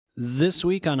This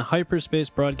week on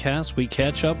Hyperspace Broadcast, we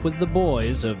catch up with the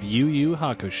boys of Yu Yu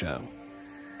Hakusho.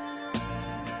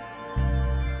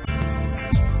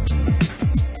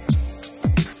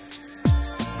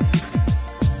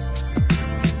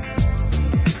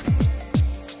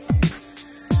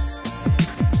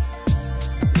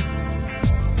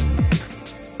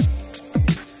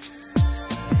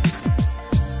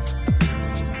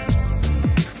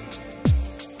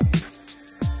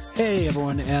 Hey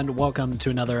everyone, and welcome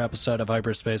to another episode of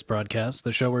Hyperspace Broadcast,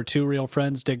 the show where two real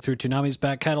friends dig through Toonami's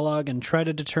back catalog and try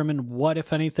to determine what,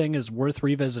 if anything, is worth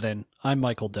revisiting. I'm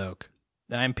Michael Doak.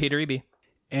 I'm Peter Eby.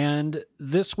 And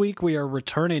this week we are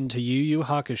returning to Yu Yu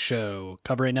Hakusho,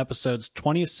 covering episodes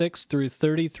 26 through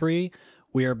 33.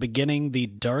 We are beginning the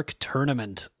Dark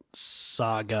Tournament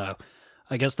saga.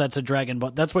 I guess that's a Dragon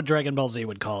Ball. That's what Dragon Ball Z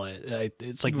would call it.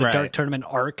 It's like the Right. Dark Tournament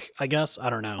arc, I guess.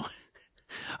 I don't know.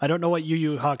 I don't know what Yu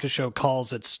Yu Hakusho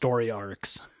calls its story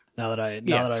arcs. Now that I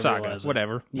saga, realize it.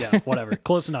 whatever. Yeah, whatever.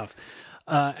 Close enough.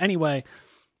 Anyway,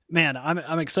 man,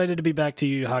 I'm excited to be back to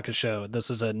Yu Yu Hakusho. This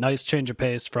is a nice change of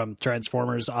pace from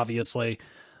Transformers, obviously.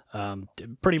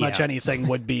 Pretty much anything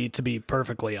would be, to be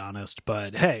perfectly honest.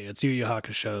 But hey, it's Yu Yu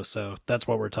Hakusho, so that's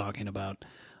what we're talking about.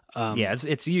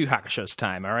 It's Yu Yu Hakusho's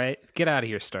time, all right? Get out of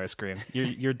here, Starscream.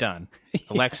 You're done.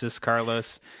 Alexis,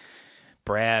 Carlos,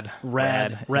 Brad,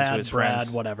 Brad,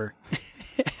 friends. whatever.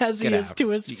 As he Get is out. to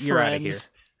his You're out of friends.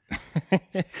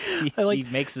 He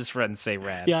makes his friends say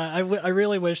Rad. Yeah, I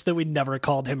really wish that we never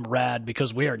called him Rad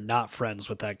because we are not friends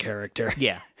with that character.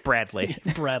 Yeah, Bradley.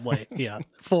 Bradley, yeah.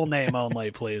 Full name only,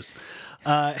 please.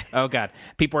 Oh, God.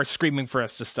 People are screaming for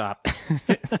us to stop.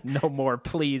 No more,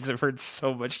 please. I've heard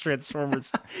so much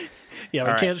Transformers. Yeah, we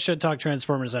All right. can't shit talk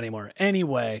Transformers anymore.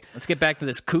 Anyway, Let's get back to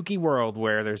this kooky world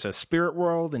where there's a spirit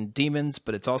world and demons,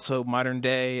 but it's also modern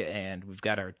day, and we've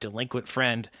got our delinquent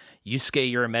friend,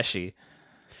 Yusuke Urameshi.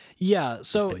 yeah,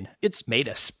 so it's Made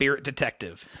a spirit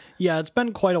detective.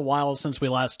 been quite a while since we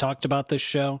last talked about this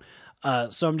show.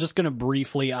 So I'm just going to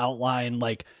briefly outline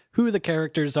like who the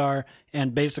characters are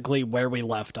and basically where we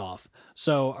left off.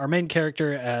 So our main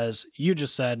character, as you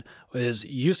just said, is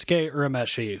Yusuke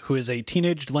Urameshi, who is a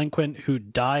teenage delinquent who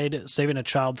died saving a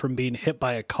child from being hit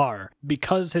by a car.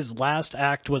 Because his last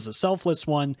act was a selfless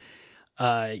one,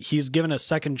 he's given a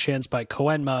second chance by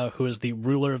Koenma, who is the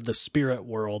ruler of the spirit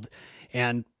world.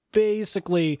 And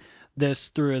basically, this,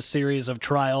 through a series of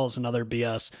trials and other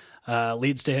BS,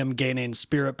 leads to him gaining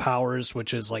spirit powers,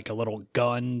 which is like a little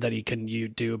gun that he can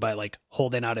do by like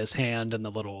holding out his hand and the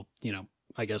little,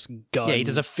 I guess gun. Yeah, he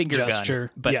does a finger gesture.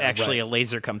 gun, but Yeah, actually right. a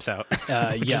laser comes out. which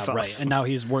Yeah, is right. awesome. And now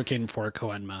he's working for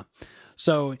Koenma.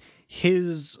 So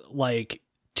his like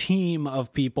team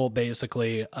of people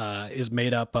basically is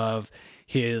made up of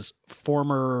his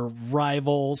former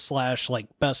rival / like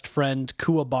best friend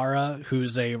Kuwabara,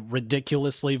 who's a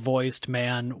ridiculously voiced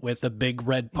man with a big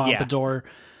red pompadour.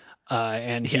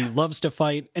 And he loves to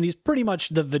fight, and he's pretty much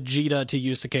the Vegeta to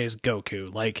Yusuke's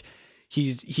Goku. Like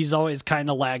he's always kind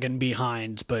of lagging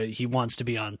behind, but he wants to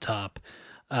be on top.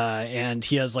 And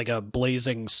he has like a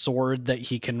blazing sword that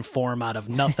he can form out of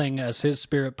nothing as his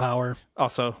spirit power.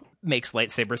 Also makes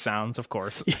lightsaber sounds, of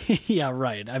course. Yeah,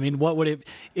 right. I mean, what would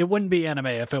it wouldn't be anime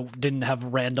if it didn't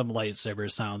have random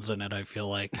lightsaber sounds in it, I feel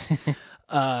like.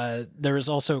 There is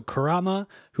also Kurama,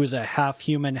 who is a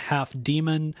half-human,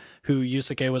 half-demon, who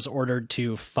Yusuke was ordered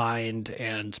to find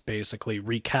and basically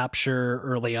recapture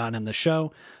early on in the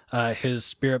show. His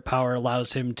spirit power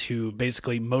allows him to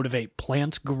basically motivate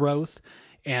plant growth,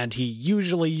 and he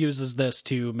usually uses this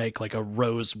to make like a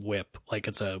rose whip, like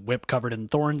it's a whip covered in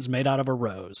thorns made out of a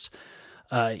rose.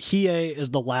 Hiei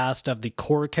is the last of the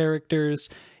core characters,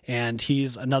 and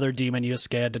he's another demon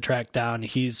Yusuke had to track down.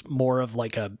 He's more of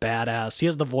like a badass. He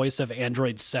has the voice of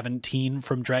Android 17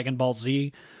 from Dragon Ball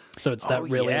Z. So it's that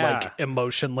really like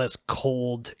emotionless,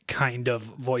 cold kind of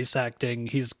voice acting.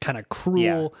 He's kind of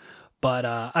cruel, but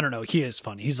I don't know. He is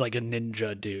fun. He's like a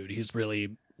ninja dude. He's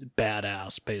really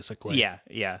badass, basically.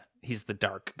 Yeah. He's the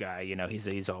dark guy,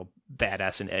 he's all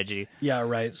badass and edgy. Yeah,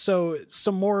 right. So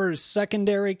some more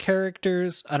secondary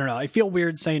characters. I don't know. I feel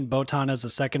weird saying Botan as a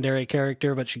secondary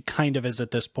character, but she kind of is at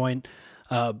this point.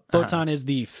 Botan is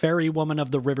the fairy woman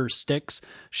of the river Styx.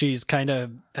 She's kind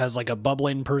of has like a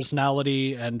bubbling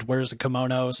personality and wears a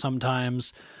kimono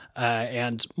sometimes.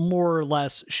 And more or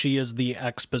less, she is the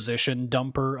exposition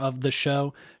dumper of the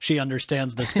show. She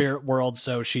understands the spirit world,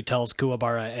 so she tells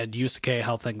Kuwabara and Yusuke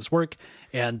how things work,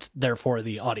 and therefore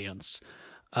the audience.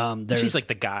 She's like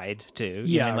the guide, too.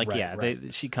 Yeah,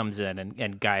 right. She comes in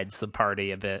and guides the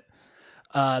party a bit.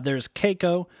 There's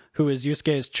Keiko, who is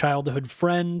Yusuke's childhood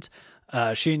friend.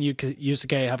 She and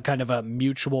Yusuke have kind of a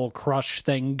mutual crush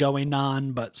thing going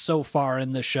on, but so far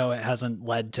in the show, it hasn't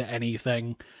led to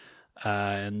anything.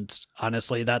 And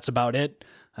honestly, that's about it.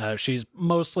 She's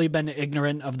mostly been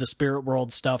ignorant of the spirit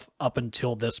world stuff up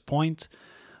until this point.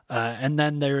 And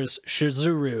then there's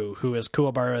Shizuru, who is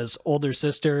Kuwabara's older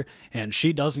sister, and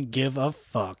she doesn't give a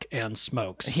fuck and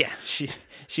smokes. Yeah,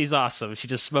 she's awesome. She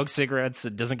just smokes cigarettes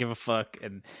and doesn't give a fuck.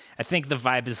 And I think the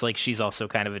vibe is like she's also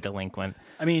kind of a delinquent.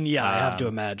 I mean, yeah, I have to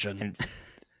imagine. And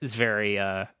is very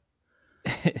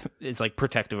is like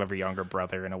protective of her younger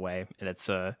brother in a way, and it's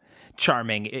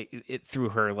charming it through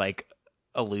her like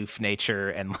aloof nature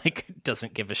and like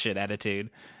doesn't give a shit attitude.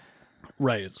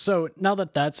 Right. So now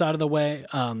that that's out of the way,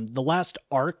 the last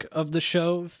arc of the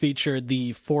show featured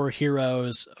the four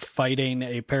heroes fighting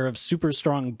a pair of super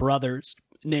strong brothers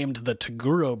named the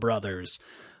Toguro brothers,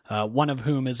 one of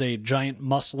whom is a giant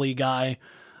muscly guy,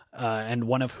 and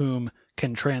one of whom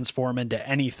can transform into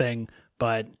anything,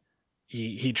 but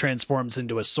he transforms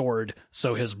into a sword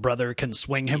so his brother can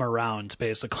swing him around,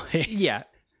 basically. Yeah.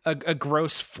 A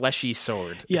gross, fleshy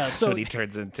sword. Yeah, that's what he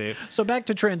turns into. So back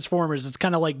to Transformers, it's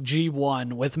kind of like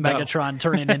G1 with Megatron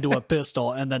turning into a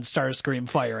pistol and then Starscream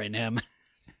firing him.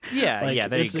 Yeah, like, yeah,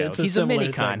 there you go. He's a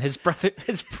minicon. His brother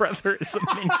is a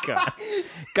minicon.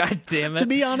 God damn it. To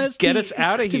be honest, get us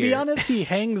out of here. To be honest, he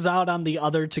hangs out on the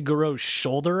other Toguro's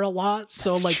shoulder a lot,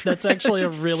 so that's actually a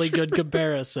really good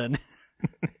comparison.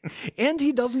 And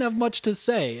he doesn't have much to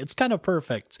say. It's kind of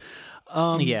perfect.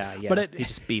 Yeah. But he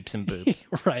just beeps and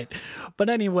boops. Right. But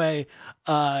anyway,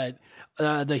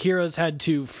 the heroes had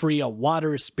to free a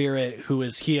water spirit who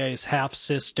is Hiei's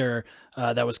half-sister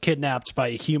that was kidnapped by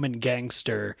a human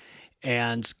gangster.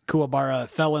 And Kuwabara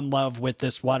fell in love with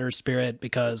this water spirit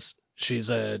because she's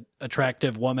a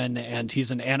attractive woman and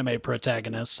he's an anime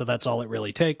protagonist, so that's all it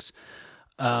really takes.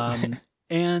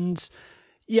 And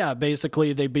yeah,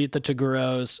 basically they beat the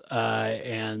Toguros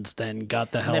and then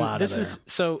got the hell out of there.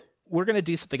 So we're going to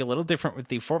do something a little different with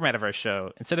the format of our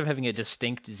show. Instead of having a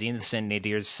distinct Zeniths and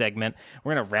Nadirs segment,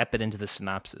 we're going to wrap it into the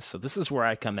synopsis. So this is where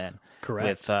I come in.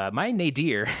 Correct. With my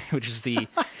Nadir, which is the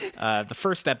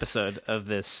first episode of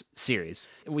this series.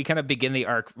 We kind of begin the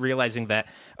arc realizing that,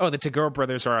 the Toguro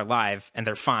brothers are alive and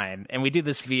they're fine. And we do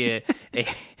this via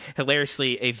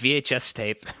hilariously a VHS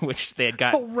tape, which they had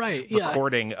got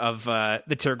recording of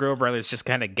the Toguro brothers just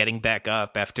kind of getting back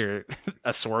up after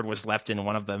a sword was left in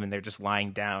one of them and they're just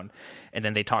lying down. And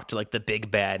then they talk to like the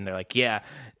big bad and they're like, yeah,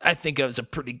 I think it was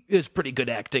pretty good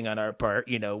acting on our part.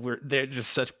 You know, they're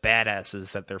just such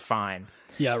badasses that they're fine.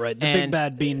 Yeah, right. The big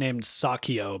bad being named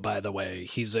Sakio, by the way.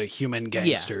 He's a human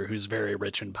gangster who's very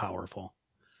rich and powerful.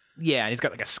 Yeah, and he's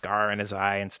got like a scar in his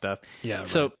eye and stuff. Yeah.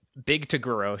 So right. Big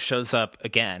Toguro shows up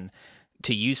again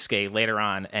to Yusuke later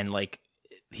on and like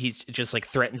he's just like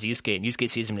threatens Yusuke and Yusuke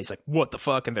sees him and he's like, what the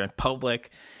fuck? And they're in public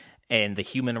and the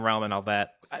human realm and all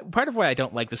that. Part of why I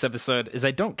don't like this episode is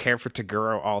I don't care for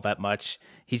Toguro all that much.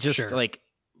 He's just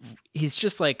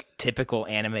like typical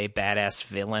anime badass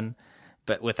villain,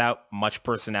 but without much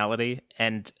personality.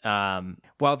 And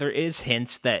while there is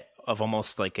hints that of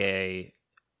almost like a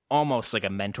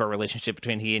mentor relationship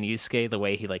between he and Yusuke, the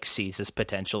way he like sees his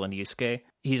potential in Yusuke,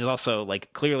 he's also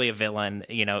like clearly a villain.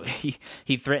 You know,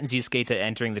 he threatens Yusuke to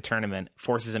entering the tournament,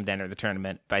 forces him to enter the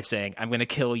tournament by saying, I'm going to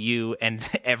kill you and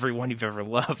everyone you've ever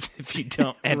loved if you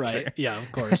don't enter. Right. Yeah,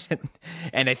 of course.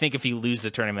 And I think if you lose the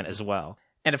tournament as well.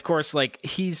 And of course, like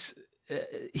he's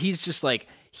just like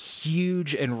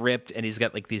huge and ripped and he's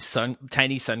got like these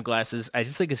tiny sunglasses. I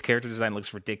just think his character design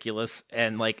looks ridiculous.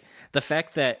 And like the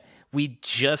fact that we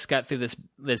just got through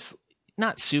this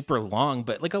not super long,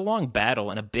 but like a long battle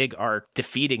and a big arc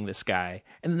defeating this guy.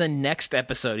 And then the next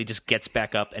episode, he just gets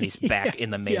back up and he's back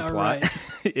in the main plot. Right.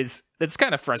 It's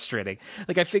kind of frustrating.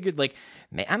 Like I figured like,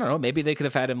 I don't know, maybe they could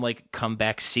have had him like come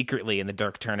back secretly in the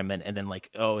Dark Tournament. And then like,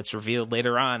 it's revealed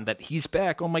later on that he's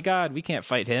back. Oh my God, we can't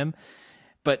fight him.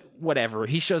 But whatever,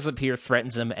 he shows up here,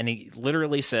 threatens him, and he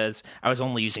literally says, I was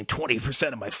only using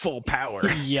 20% of my full power.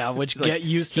 Yeah, which like, get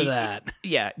used to that.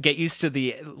 Yeah, get used to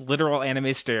the literal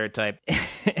anime stereotype.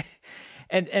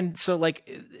 And so, like,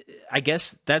 I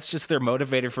guess that's just their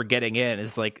motivator for getting in,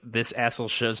 is like, this asshole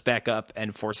shows back up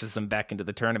and forces them back into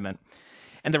the tournament.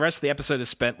 And the rest of the episode is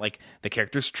spent, like, the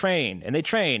characters train, and they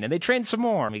train, and they train some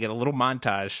more. And we get a little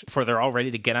montage before they're all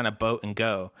ready to get on a boat and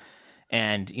go.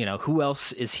 And, you know, who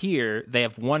else is here? They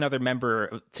have one other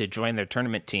member to join their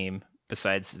tournament team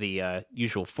besides the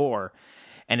usual four.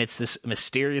 And it's this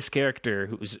mysterious character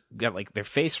who's got, like, their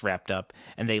face wrapped up.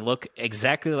 And they look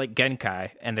exactly like Genkai.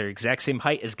 And they're exact same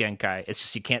height as Genkai. It's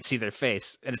just you can't see their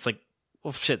face. And it's like,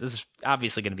 well, shit, this is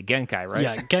obviously going to be Genkai, right?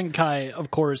 Yeah, Genkai,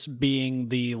 of course, being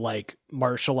the like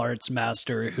martial arts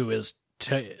master who is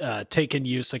taken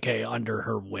Yusuke under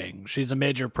her wing. She's a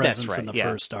major presence in the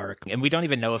first arc. And we don't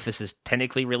even know if this is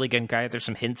technically really Genkai. There's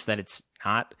some hints that it's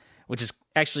not, which is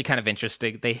actually kind of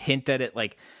interesting. They hint at it,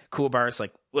 like Kuwabara's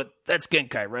like, "What? That's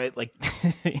Genkai, right?" Like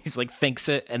he's like thinks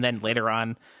it, and then later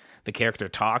on, the character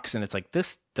talks, and it's like,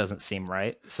 this doesn't seem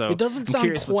right. So it doesn't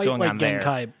sound quite like Genkai,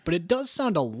 there. but it does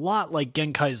sound a lot like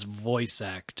Genkai's voice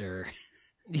actor.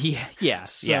 Yeah,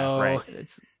 right.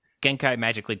 It's Genkai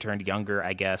magically turned younger,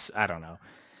 I guess. I don't know.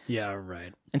 Yeah,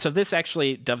 right. And so this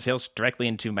actually dovetails directly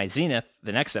into my zenith,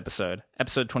 the next episode,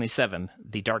 episode 27,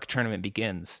 The Dark Tournament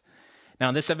Begins. Now,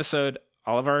 in this episode,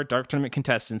 all of our Dark Tournament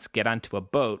contestants get onto a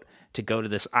boat to go to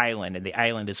this island, and the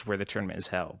island is where the tournament is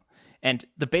held. And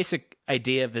the basic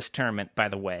idea of this tournament, by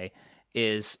the way,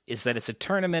 is that it's a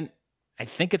tournament. I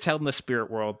think it's held in the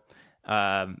spirit world,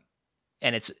 and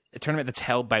it's a tournament that's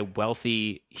held by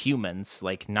wealthy humans,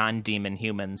 like non-demon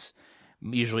humans,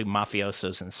 usually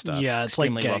mafiosos and stuff. Yeah, it's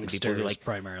like gangsters who, like,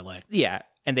 primarily. Yeah,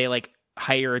 and they like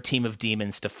hire a team of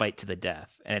demons to fight to the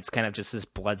death, and it's kind of just this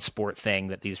blood sport thing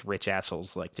that these rich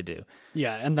assholes like to do.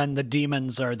 Yeah, and then the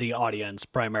demons are the audience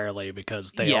primarily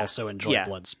because they also enjoy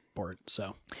blood sport.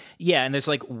 So and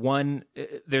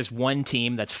there's one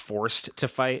team that's forced to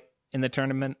fight in the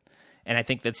tournament, and I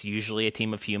think that's usually a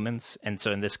team of humans. And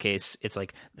so in this case, it's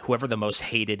like whoever the most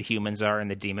hated humans are in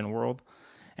the demon world.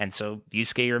 And so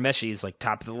Yusuke Urameshi is like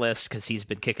top of the list because he's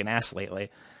been kicking ass lately,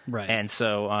 right? And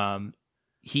so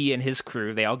he and his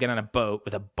crew, they all get on a boat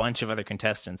with a bunch of other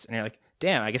contestants. And you're like,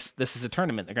 damn, I guess this is a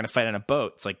tournament. They're going to fight on a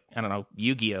boat. It's like, I don't know,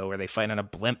 Yu-Gi-Oh! Where they fight on a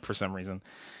blimp for some reason.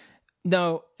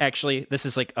 No, actually, this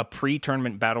is like a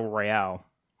pre-tournament battle royale.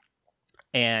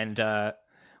 And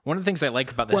one of the things I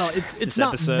like about this, well, it's this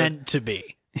not episode, meant to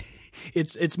be.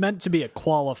 It's meant to be a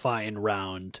qualifying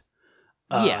round.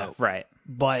 Yeah, right.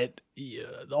 But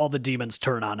all the demons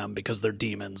turn on them because they're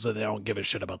demons, and they don't give a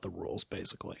shit about the rules,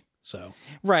 basically. So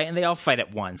right, and they all fight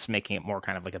at once, making it more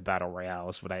kind of like a battle royale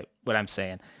is what I'm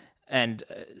saying. And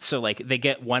so like they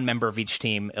get one member of each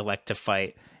team elect to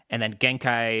fight, and then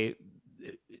Genkai,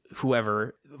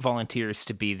 whoever volunteers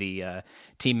to be the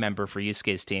team member for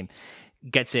Yusuke's team,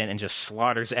 gets in and just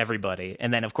slaughters everybody.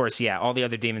 And then of course, all the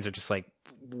other demons are just like,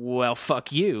 well,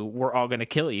 fuck you. We're all going to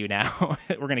kill you now.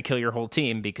 We're going to kill your whole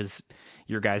team because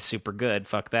your guy's super good.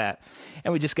 Fuck that.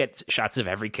 And we just get shots of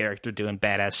every character doing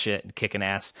badass shit and kicking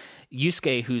ass.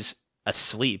 Yusuke, who's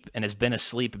asleep and has been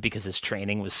asleep because his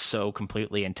training was so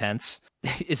completely intense,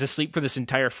 is asleep for this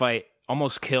entire fight,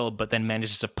 almost killed, but then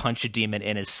manages to punch a demon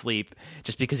in his sleep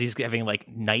just because he's having like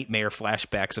nightmare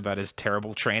flashbacks about his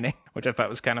terrible training, which I thought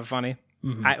was kind of funny.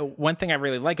 Mm-hmm. One thing I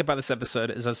really like about this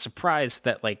episode is I was surprised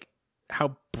that like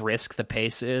how brisk the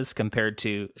pace is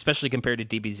especially compared to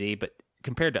DBZ, but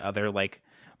compared to other like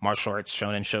martial arts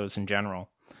shonen shows in general.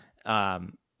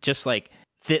 Just like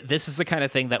this is the kind of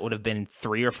thing that would have been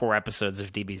 3 or 4 episodes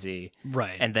of DBZ,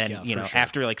 right? And then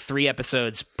after like 3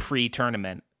 episodes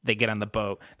pre-tournament, they get on the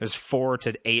boat. There's 4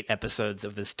 to 8 episodes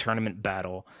of this tournament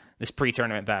battle, this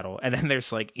pre-tournament battle, and then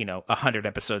there's like 100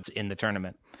 episodes in the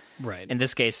tournament. Right. In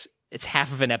this case, it's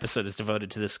half of an episode is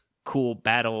devoted to this cool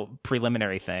battle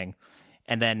preliminary thing.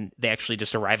 And then they actually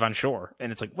just arrive on shore.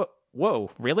 And it's like,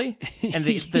 whoa, really? And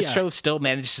the show still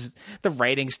manages, the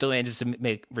writing still manages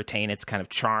to retain its kind of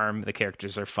charm. The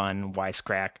characters are fun,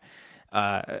 wisecrack.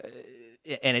 And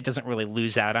it doesn't really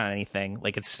lose out on anything.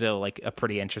 Like, it's still like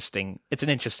it's an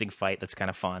interesting fight that's kind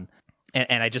of fun.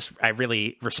 And I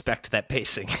really respect that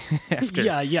pacing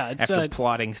after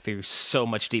plodding through so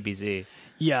much DBZ.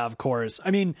 Yeah, of course.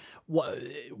 I mean,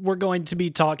 we're going to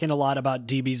be talking a lot about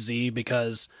DBZ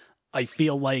because I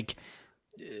feel like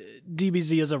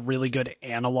DBZ is a really good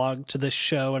analog to this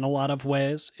show in a lot of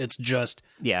ways. It's just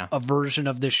a version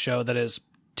of this show that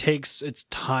takes its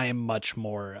time much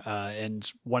more. And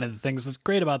one of the things that's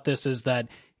great about this is that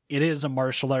it is a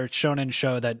martial arts shonen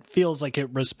show that feels like it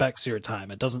respects your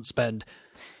time. It doesn't spend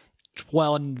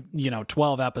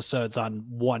 12 episodes on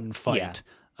one fight.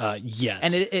 Yet.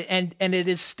 And it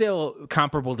is still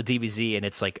comparable to DBZ in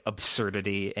its like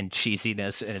absurdity and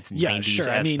cheesiness and its 90s aspect.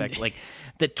 I mean, like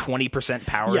the 20%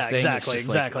 power thing. Exactly.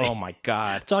 Like, oh my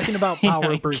God. Talking about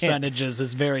power percentages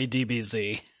is very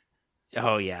DBZ.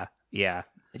 Oh yeah. Yeah.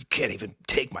 You can't even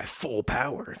take my full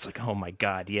power. It's like, oh my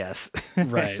God, yes.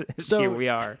 Right. So here we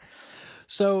are.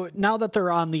 So now that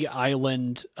they're on the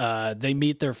island, they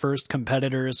meet their first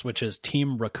competitors, which is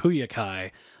Team Rakuyakai.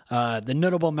 The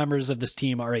notable members of this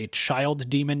team are a child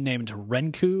demon named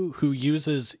Renku, who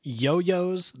uses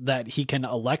yo-yos that he can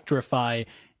electrify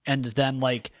and then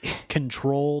like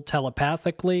control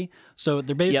telepathically. So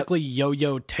they're basically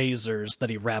yo-yo tasers that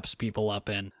he wraps people up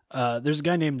in. There's a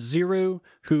guy named Zero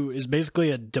who is basically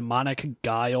a demonic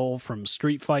Guile from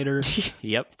Street Fighter.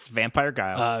 Yep, it's Vampire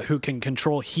Guile. Who can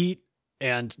control heat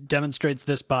and demonstrates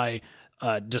this by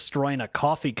destroying a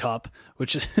coffee cup,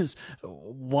 which is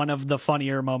one of the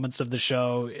funnier moments of the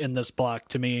show in this block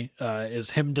to me,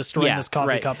 is him destroying this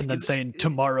coffee cup and then saying,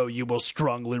 "Tomorrow you will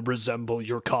strongly resemble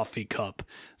your coffee cup."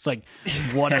 It's like,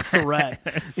 what a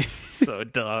threat. So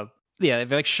dumb. Yeah,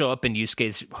 they like show up in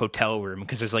Yusuke's hotel room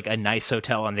because there's like a nice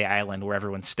hotel on the island where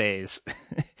everyone stays,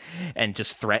 and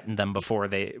just threaten them before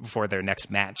their next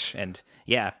match. And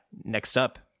yeah, next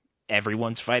up,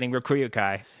 everyone's fighting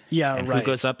Ryokukai. Yeah, and right. Who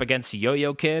goes up against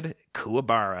Yo-Yo Kid?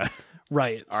 Kuwabara.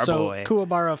 Right. Our so boy.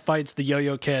 Kuwabara fights the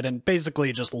Yo-Yo Kid and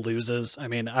basically just loses. I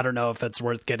mean, I don't know if it's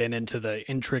worth getting into the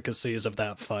intricacies of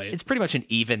that fight. It's pretty much an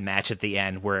even match at the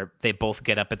end where they both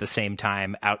get up at the same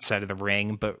time outside of the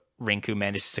ring, but Rinku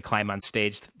manages to climb on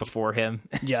stage before him.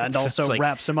 Yeah, and So also it's like,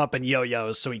 wraps him up in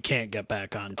yo-yos so he can't get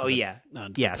back onto yeah.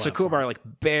 onto Yeah, the so platform. Kuwabara like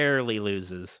barely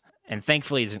loses. And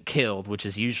thankfully isn't killed, which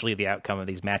is usually the outcome of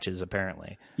these matches,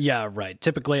 apparently. Yeah, right.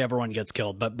 Typically everyone gets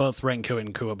killed, but both Renku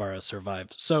and Kuwabara survive.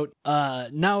 So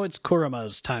now it's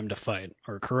Kurama's time to fight,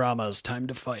 or Kurama's time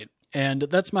to fight. And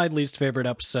that's my least favorite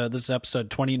episode. This is episode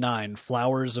 29,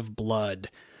 Flowers of Blood.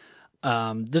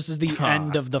 This is the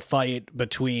end of the fight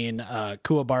between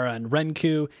Kuwabara and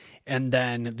Renku, and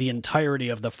then the entirety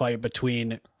of the fight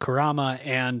between Kurama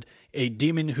and a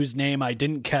demon whose name I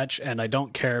didn't catch, and I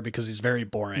don't care because he's very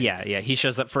boring. Yeah, he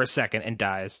shows up for a second and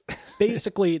dies.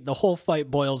 Basically, the whole fight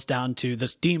boils down to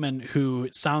this demon who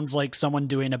sounds like someone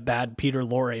doing a bad Peter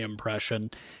Lorre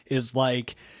impression, is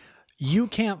like, "You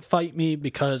can't fight me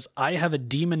because I have a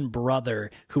demon brother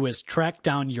who has tracked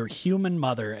down your human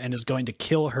mother and is going to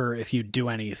kill her if you do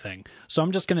anything. So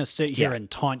I'm just going to sit here and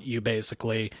taunt you,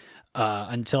 basically,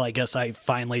 until I guess I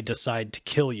finally decide to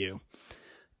kill you."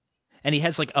 And he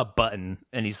has like a button,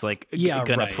 and he's like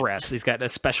gonna press. He's got a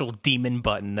special demon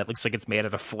button that looks like it's made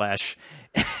out of flesh.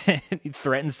 And he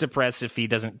threatens to press if he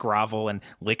doesn't grovel and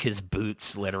lick his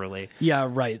boots, literally. Yeah,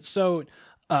 right. So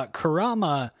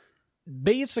Kurama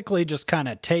basically just kind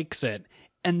of takes it,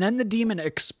 and then the demon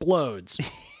explodes.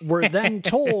 We're then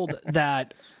told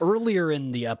that earlier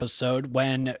in the episode,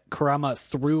 when Kurama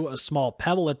threw a small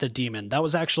pebble at the demon, that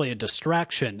was actually a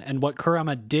distraction. And what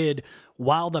Kurama did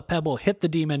while the pebble hit the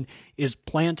demon is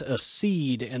plant a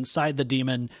seed inside the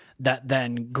demon that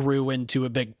then grew into a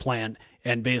big plant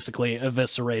and basically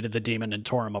eviscerated the demon and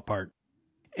tore him apart.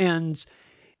 And,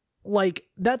 like,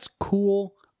 that's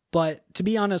cool. But to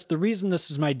be honest, the reason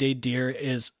this is my day dear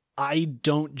is I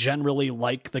don't generally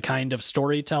like the kind of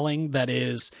storytelling that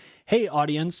is, hey,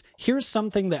 audience, here's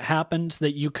something that happened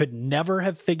that you could never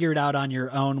have figured out on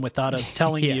your own without us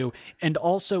telling you. And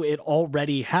also, it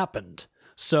already happened.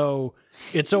 So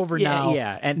it's over now.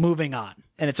 Yeah, and moving on.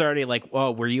 And it's already like,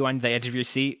 oh, were you on the edge of your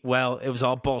seat? Well, it was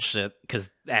all bullshit because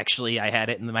actually I had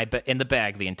it in the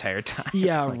bag the entire time.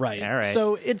 Yeah, like, right. All right.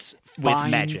 So it's fine.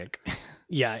 With magic.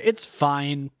 Yeah, it's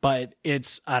fine, but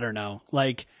it's, I don't know.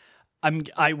 Like,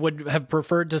 I would have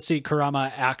preferred to see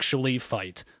Kurama actually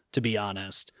fight, to be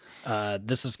honest.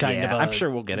 This is kind of a I'm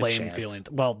sure we'll get a lame chance. feeling.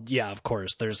 Well, yeah, of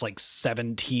course. There's like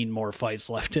 17 more fights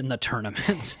left in the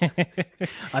tournament.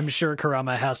 I'm sure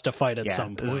Kurama has to fight at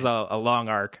some point. This is a long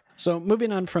arc. So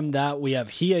moving on from that, we have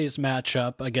Hiei's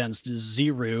matchup against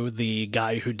Ziru, the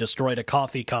guy who destroyed a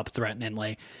coffee cup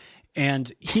threateningly.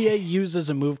 And Hiei uses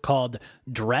a move called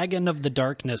Dragon of the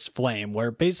Darkness Flame,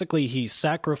 where basically he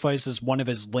sacrifices one of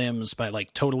his limbs by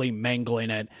like totally mangling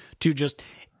it to just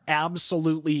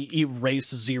absolutely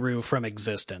erase Ziru from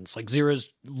existence. Like Ziru's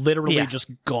literally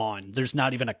just gone. There's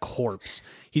not even a corpse.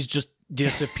 He's just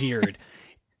disappeared.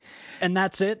 And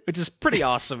that's it. Which is pretty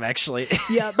awesome, actually.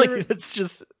 Yeah, like,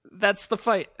 that's the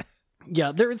fight.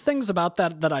 Yeah, there are things about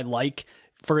that I like.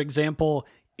 For example,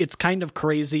 it's kind of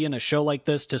crazy in a show like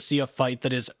this to see a fight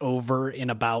that is over in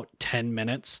about 10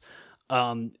 minutes.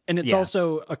 And it's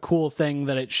also a cool thing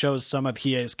that it shows some of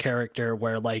Hiei's character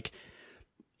where, like,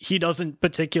 he doesn't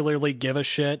particularly give a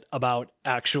shit about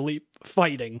actually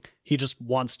fighting. He just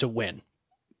wants to win.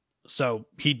 So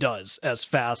he does as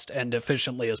fast and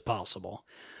efficiently as possible.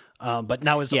 But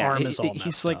now his arm is all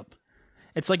messed up.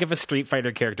 It's like if a Street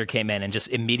Fighter character came in and just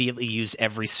immediately used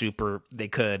every super they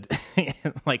could.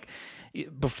 Like,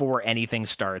 before anything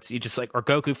starts. You just like, or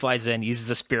Goku flies in, uses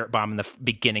a spirit bomb in the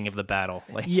beginning of the battle.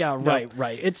 Like, yeah,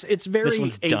 right. It's very this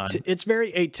one's done. It's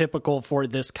very atypical for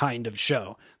this kind of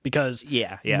show because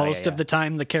most of the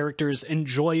time the characters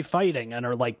enjoy fighting and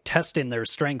are like testing their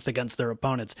strength against their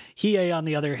opponents. Hiei, on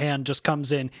the other hand, just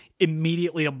comes in,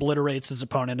 immediately obliterates his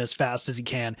opponent as fast as he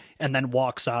can, and then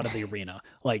walks out of the arena.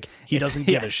 Like, he doesn't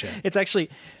give a shit.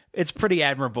 It's pretty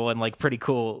admirable and like pretty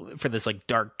cool for this like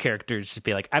dark character to just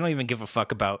be like, I don't even give a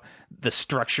fuck about the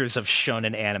structures of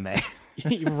shonen anime.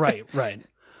 Right.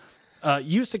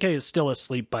 Yusuke is still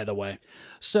asleep, by the way.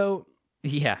 So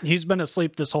yeah, he's been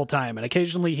asleep this whole time, and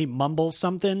occasionally he mumbles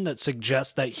something that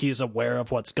suggests that he's aware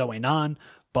of what's going on,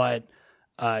 but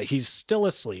he's still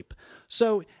asleep.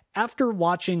 So after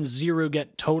watching Zero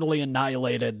get totally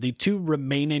annihilated, the two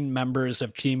remaining members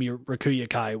of Team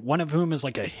Rakuyakai, one of whom is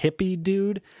like a hippie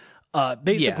dude,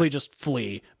 basically just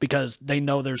flee because they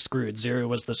know they're screwed. Zero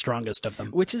was the strongest of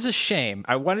them. Which is a shame.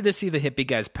 I wanted to see the hippie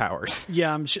guy's powers.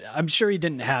 Yeah, I'm sure he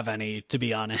didn't have any, to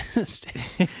be honest,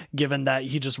 given that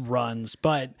he just runs.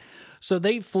 But so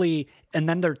they flee, and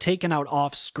then they're taken out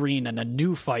off screen, and a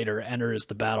new fighter enters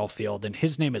the battlefield, and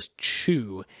his name is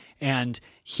Chu, and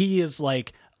he is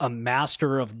like a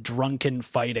master of drunken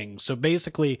fighting. So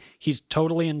basically, he's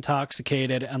totally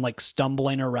intoxicated and like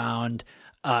stumbling around,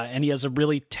 and he has a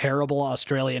really terrible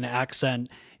Australian accent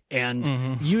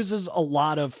and uses a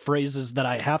lot of phrases that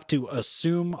I have to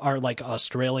assume are like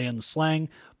Australian slang,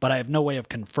 but I have no way of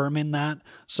confirming that.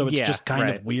 So it's just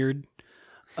kind of weird.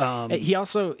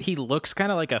 He looks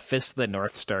kind of like a Fist of the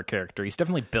North Star character. He's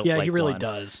definitely built like he really one.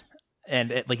 does.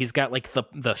 And like he's got like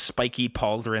the spiky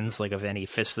pauldrons like of any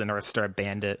Fist of the North Star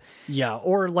bandit. Yeah,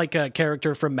 or like a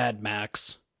character from Mad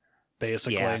Max,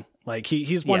 basically. Yeah. Like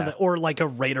he's one of the, or like a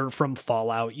raider from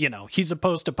Fallout. You know, he's a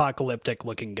post-apocalyptic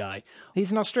looking guy.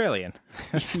 He's an Australian.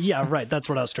 Yeah, right. That's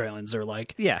what Australians are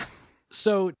like. Yeah.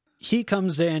 So he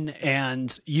comes in and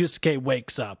Yusuke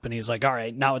wakes up and he's like, all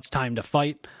right, now it's time to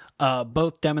fight.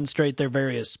 Both demonstrate their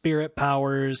various spirit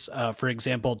powers. For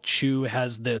example, Chu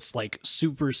has this like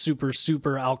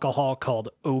super alcohol called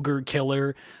Ogre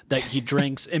Killer that he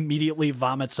drinks, immediately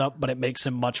vomits up, but it makes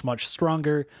him much, much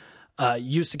stronger.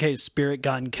 Yusuke's spirit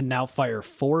gun can now fire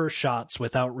 4 shots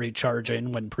without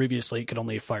recharging, when previously it could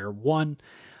only fire 1.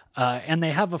 And they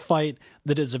have a fight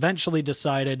that is eventually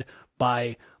decided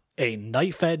by a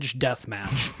knife-edge death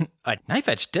match. A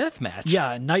knife-edge death match?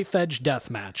 Yeah, a knife-edge death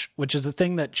match, which is a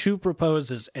thing that Chu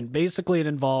proposes, and basically it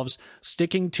involves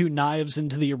sticking 2 knives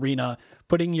into the arena,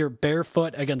 putting your bare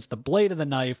foot against the blade of the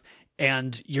knife,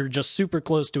 and you're just super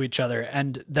close to each other.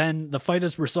 And then the fight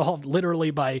is resolved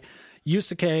literally by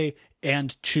Yusuke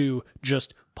and Chu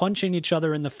just punching each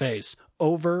other in the face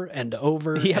over and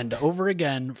over and over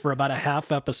again for about a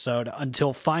half episode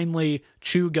until finally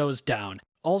Chu goes down.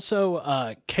 Also,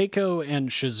 Keiko and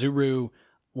Shizuru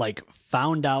like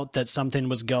found out that something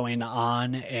was going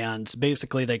on, and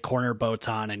basically they corner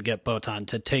Botan and get Botan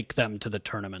to take them to the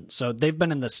tournament. So they've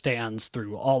been in the stands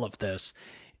through all of this,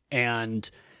 and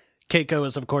Keiko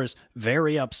is, of course,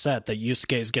 very upset that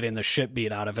Yusuke is getting the shit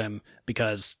beat out of him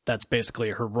because that's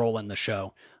basically her role in the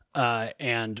show.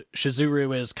 And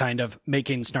Shizuru is kind of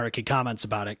making snarky comments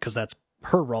about it because that's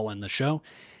her role in the show.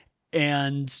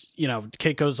 And, you know,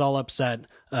 Keiko's all upset.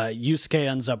 Yusuke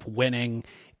ends up winning.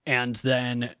 And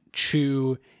then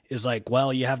Chu is like,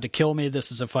 well, you have to kill me.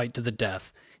 This is a fight to the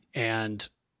death. And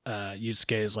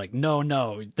Yusuke is like,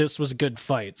 no, this was a good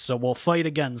fight, so we'll fight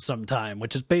again sometime,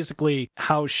 which is basically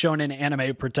how shonen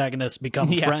anime protagonists become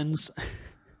friends.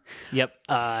 Yep.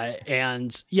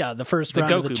 And yeah, the first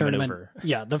round of the tournament. Maneuver.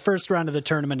 Yeah, the first round of the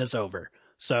tournament is over.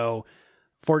 So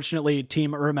fortunately,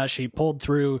 Team Urameshi pulled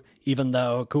through, even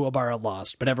though Kuwabara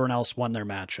lost, but everyone else won their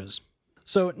matches.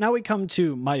 So now we come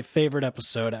to my favorite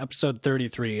episode, episode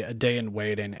 33, A Day in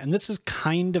Waiting. And this is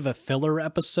kind of a filler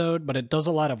episode, but it does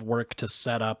a lot of work to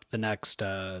set up the next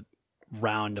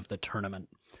round of the tournament.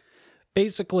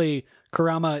 Basically,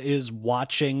 Kurama is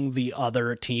watching the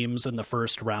other teams in the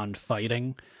first round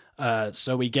fighting.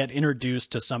 So we get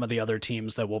introduced to some of the other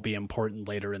teams that will be important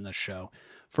later in the show.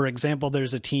 For example,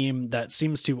 there's a team that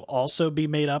seems to also be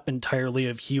made up entirely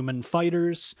of human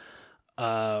fighters,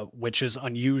 which is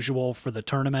unusual for the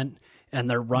tournament. And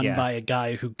they're run by a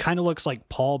guy who kind of looks like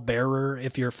Paul Bearer,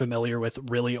 if you're familiar with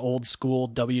really old school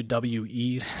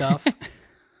WWE stuff.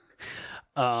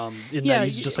 That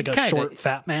he's just like a short,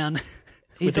 fat man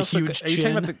with a huge chin. Are you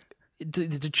talking about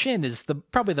the chin is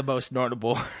probably the most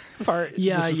notable part.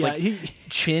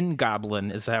 Chin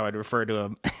goblin is how I'd refer to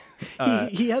him.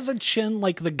 He has a chin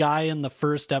like the guy in the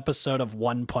first episode of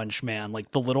One Punch Man,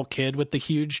 like the little kid with the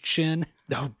huge chin.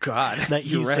 Oh God, that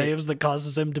he you're right. saves that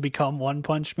causes him to become One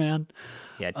Punch Man.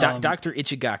 Yeah, Dr.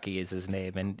 Ichigaki is his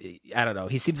name, and I don't know.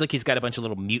 He seems like he's got a bunch of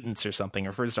little mutants or something.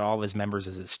 Refers to all of his members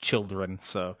as his children,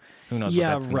 so who knows what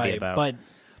that's going to be about.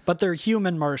 But they're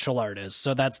human martial artists,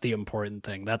 so that's the important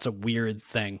thing. That's a weird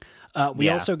thing. We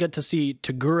also get to see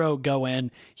Toguro go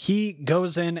in. He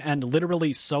goes in and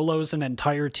literally solos an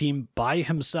entire team by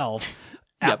himself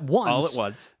at once. All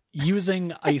at once.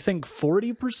 Using, I think,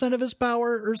 40% of his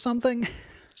power or something.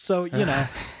 So,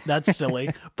 that's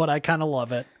silly, but I kind of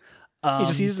love it. He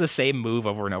just uses the same move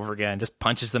over and over again, just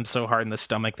punches them so hard in the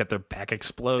stomach that their back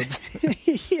explodes.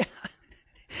 Yeah,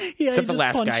 except the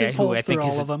last guy who I think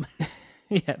all of them.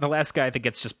 Yeah, the last guy I think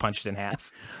gets just punched in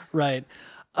half. Right.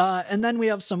 And then we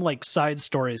have some like side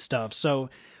story stuff. So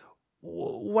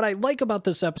what I like about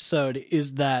this episode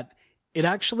is that it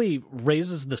actually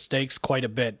raises the stakes quite a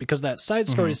bit, because that side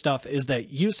story stuff is that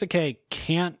Yusuke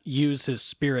can't use his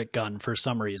spirit gun for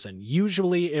some reason.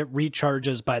 Usually it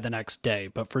recharges by the next day,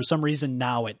 but for some reason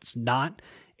now it's not.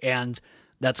 And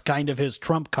that's kind of his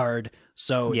trump card.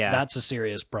 So that's a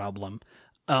serious problem.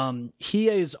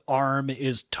 Hiei's arm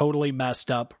is totally messed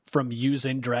up from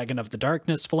using Dragon of the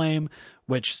Darkness Flame,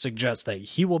 which suggests that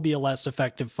he will be a less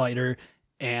effective fighter.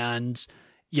 And,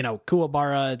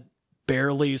 Kuwabara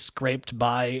barely scraped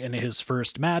by in his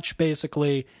first match,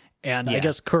 basically. And I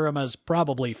guess Kurama's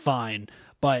probably fine.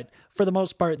 But for the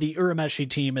most part, the Urameshi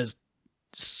team is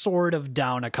sort of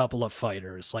down a couple of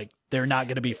fighters. Like, they're not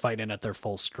going to be fighting at their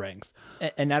full strength.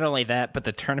 And not only that, but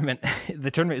the tournament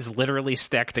is literally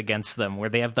stacked against them, where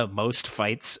they have the most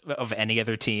fights of any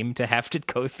other team to have to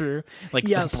go through. Like,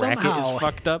 the bracket is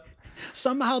fucked up.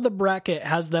 Somehow the bracket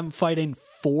has them fighting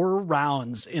 4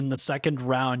 rounds in the second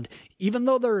round, even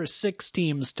though there are 6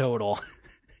 teams total.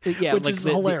 Yeah, which is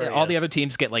hilarious. All the other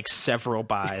teams get like several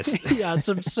buys. Yeah, it's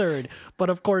absurd.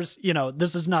 But of course,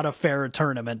 this is not a fair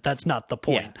tournament. That's not the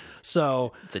point. Yeah.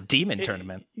 So it's a demon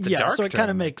tournament. It's a dark so it kind of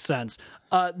tournament. makes sense.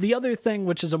 The other thing,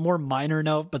 which is a more minor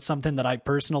note, but something that I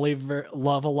personally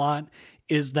love a lot,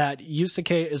 is that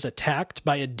Yusuke is attacked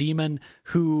by a demon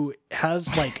who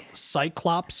has like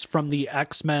Cyclops from the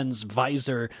X-Men's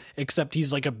visor, except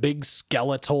he's like a big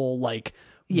skeletal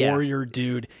warrior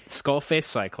dude. Skull-faced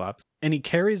Cyclops. And he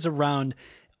carries around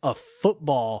a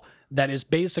football that is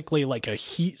basically like a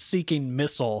heat-seeking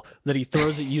missile that he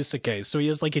throws at Yusuke. So he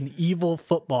has like an evil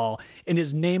football, and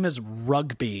his name is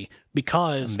Rugby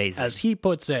because, as he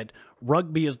puts it,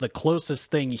 rugby is the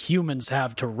closest thing humans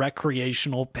have to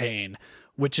recreational pain,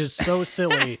 which is so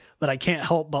silly that I can't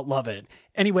help but love it.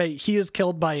 Anyway, he is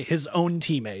killed by his own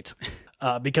teammate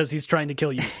because he's trying to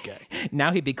kill Yusuke.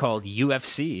 Now he'd be called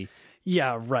UFC.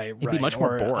 Yeah, right. It'd be much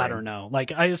more boring. I don't know.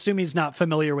 Like, I assume he's not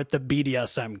familiar with the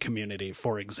BDSM community,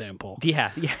 for example.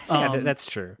 Yeah, that's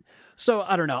true. So,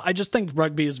 I don't know. I just think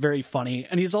Rugby is very funny.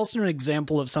 And he's also an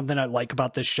example of something I like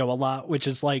about this show a lot, which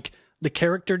is like, the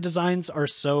character designs are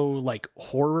so like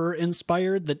horror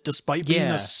inspired that despite being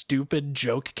a stupid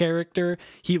joke character,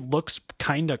 he looks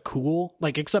kind of cool.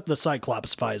 Like, except the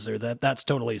Cyclops visor, that's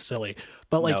totally silly.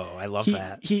 But like, no, I love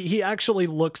that. He actually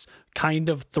looks kind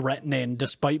of threatening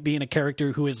despite being a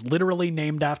character who is literally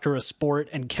named after a sport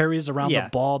and carries around the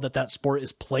ball that sport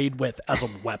is played with as a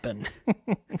weapon.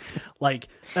 Like,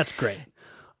 that's great.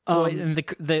 Well, and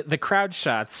the crowd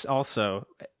shots also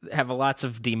have lots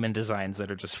of demon designs that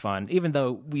are just fun, even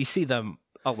though we see them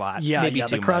a lot. Yeah, maybe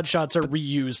the crowd shots are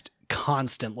reused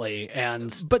constantly,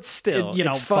 but still,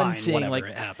 it's fun seeing like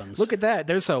it happens. Look at that!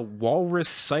 There's a walrus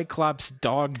cyclops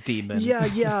dog demon.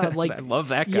 Yeah, like I love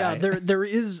that guy. Yeah, there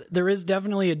is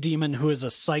definitely a demon who is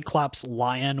a cyclops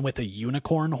lion with a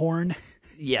unicorn horn.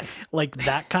 Yes, like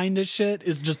that kind of shit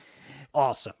is just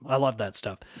awesome. I love that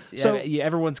stuff. So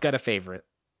everyone's got a favorite.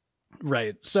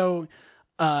 Right. So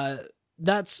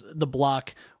that's the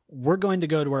block. We're going to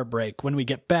go to our break. When we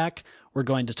get back, we're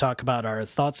going to talk about our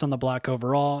thoughts on the block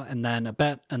overall, and then a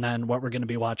bet, and then what we're going to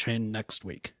be watching next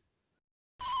week.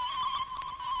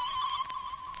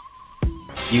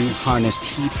 You harnessed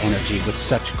heat energy with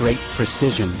such great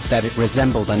precision that it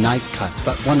resembled a knife cut,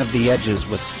 but one of the edges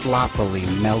was sloppily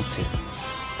melted.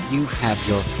 You have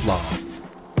your flaw.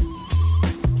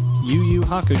 Yu Yu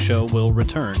Hakusho will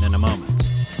return in a moment.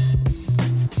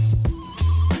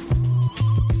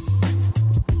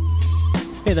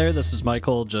 Hey there, this is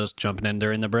Michael, just jumping in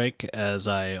during the break, as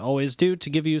I always do, to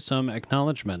give you some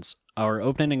acknowledgments. Our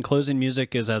opening and closing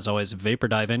music is, as always, Vapor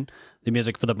Diving. The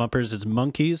music for the bumpers is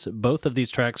Monkeys. Both of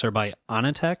these tracks are by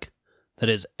Anitek. That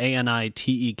is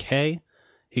Anitek.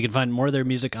 You can find more of their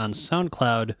music on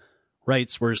SoundCloud.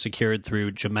 Rights were secured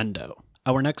through Jamendo.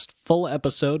 Our next full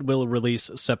episode will release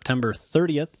September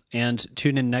 30th, and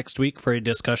tune in next week for a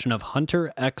discussion of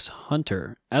Hunter x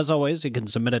Hunter. As always, you can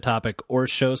submit a topic or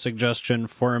show suggestion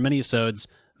for our minisodes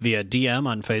via DM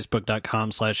on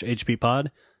facebook.com/hbpod,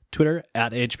 Twitter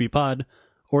 @hbpod,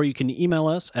 or you can email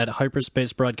us at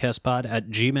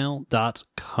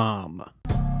hyperspacebroadcastpod@gmail.com.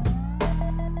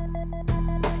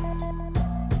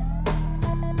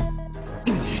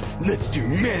 Let's do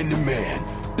man to man.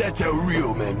 That's how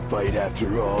real men fight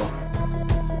after all.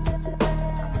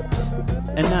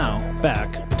 And now,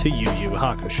 back to Yu Yu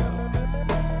Hakusho.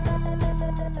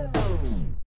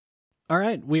 All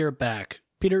right, we are back.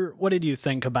 Peter, what did you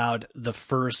think about the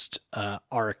first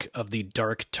arc of the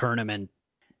Dark Tournament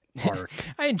arc?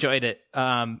 I enjoyed it.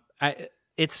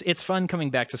 It's fun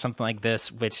coming back to something like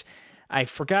this, which I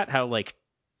forgot how like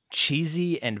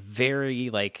cheesy and very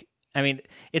like. I mean,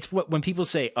 it's when people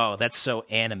say, "Oh, that's so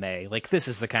anime." Like this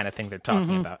is the kind of thing they're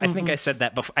talking about. I think I said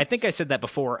that before. I think I said that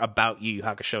before about Yu Yu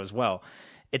Hakusho as well.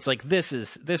 It's like this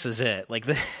is it. Like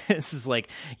this is like,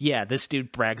 yeah, this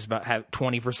dude brags about how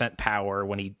 20% power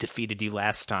when he defeated you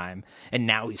last time, and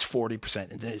now he's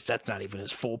 40%, and that's not even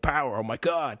his full power. Oh my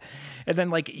god! And then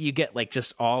like you get like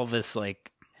just all this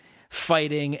like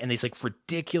fighting and these like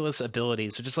ridiculous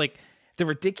abilities. So just like. The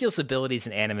ridiculous abilities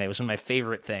in anime was one of my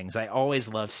favorite things. I always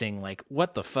love seeing, like,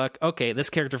 what the fuck? Okay, this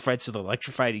character fights with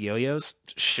electrified yo-yos?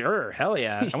 Sure, hell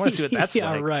yeah. I want to see what that's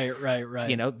yeah, like. Right.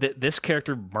 You know, this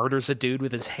character murders a dude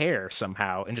with his hair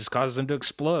somehow and just causes him to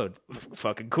explode.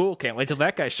 Fucking cool. Can't wait till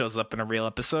that guy shows up in a real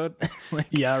episode. Like,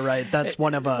 yeah, right. That's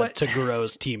one of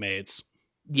Taguro's teammates.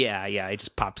 Yeah, he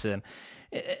just pops in.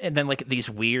 And then like these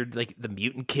weird like the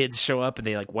mutant kids show up and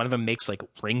they like one of them makes like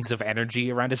rings of energy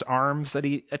around his arms that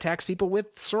he attacks people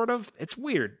with, sort of. It's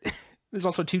weird. There's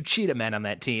also 2 cheetah men on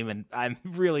that team, and I'm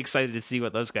really excited to see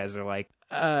what those guys are like.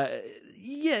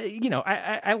 Yeah, you know,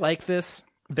 I like this.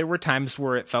 There were times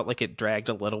where it felt like it dragged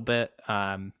a little bit,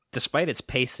 despite its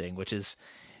pacing, which is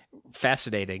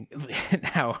fascinating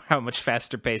how much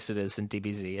faster paced it is than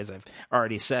DBZ, as I've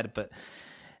already said. But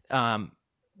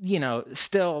you know,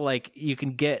 still like you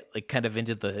can get like kind of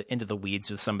into the weeds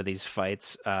with some of these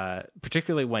fights,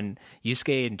 particularly when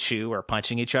Yusuke and Chu are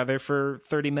punching each other for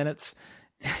 30 minutes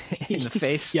in the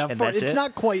face. Yeah, and it's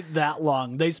not quite that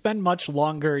long. They spend much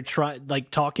longer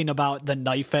talking about the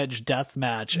knife edge death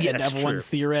match, Yeah, and that's everyone true.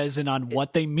 theorizing on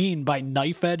what they mean by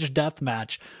knife edge death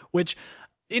match, which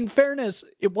in fairness,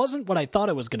 it wasn't what I thought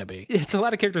it was going to be. It's a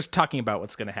lot of characters talking about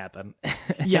what's going to happen.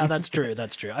 Yeah, that's true.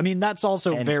 I mean, that's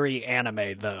also very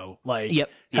anime, though. Like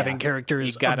having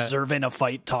characters observing a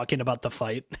fight, talking about the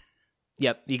fight.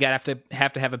 Yep, you have to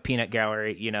have a peanut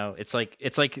gallery. You know, it's like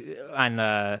on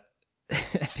I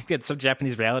think at some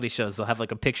Japanese reality shows they'll have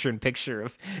like a picture-in-picture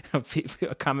of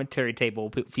a commentary table,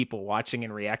 people watching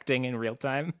and reacting in real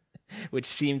time. Which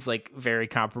seems like very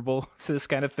comparable to this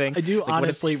kind of thing. I do like,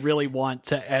 honestly really want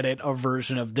to edit a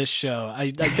version of this show.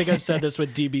 I think I've said this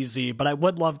with DBZ, but I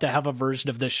would love to have a version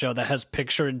of this show that has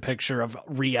picture-in-picture of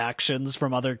reactions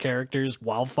from other characters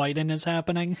while fighting is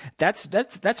happening. That's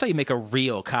how you make a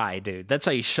real Kai, dude. That's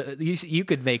how you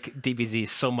could make DBZ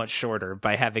so much shorter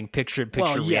by having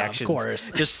picture-in-picture reactions. Of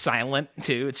course. Just silent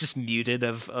too. It's just muted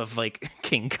of like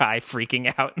King Kai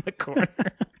freaking out in the corner.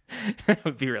 That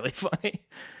would be really funny.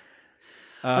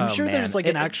 I'm sure there's like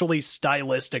an actually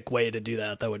stylistic way to do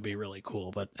that. That would be really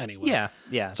cool. But anyway,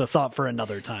 yeah, it's a thought for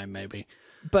another time, maybe.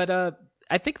 But I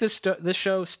think this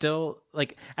show still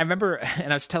like I remember,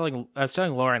 and I was telling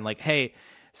Lauren like, hey,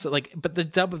 so like, but the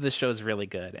dub of the show is really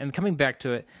good. And coming back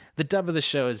to it, the dub of the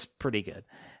show is pretty good.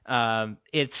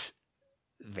 It's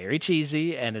very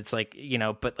cheesy, and it's like, you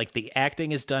know, but like the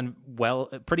acting is done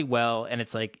pretty well, and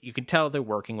it's like you can tell they're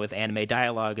working with anime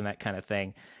dialogue and that kind of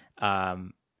thing.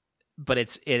 But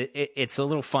it's a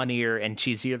little funnier and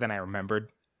cheesier than I remembered.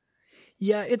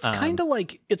 Yeah, it's kind of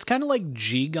like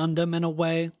G Gundam in a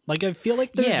way. Like I feel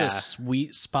like there's a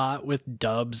sweet spot with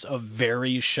dubs of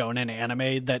very shonen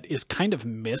anime that is kind of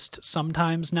missed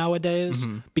sometimes nowadays,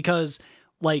 because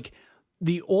like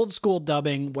the old school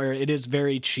dubbing where it is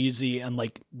very cheesy and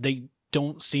like they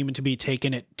don't seem to be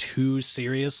taking it too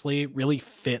seriously really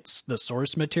fits the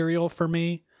source material for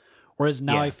me. Whereas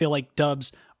now I feel like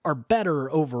dubs are better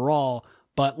overall,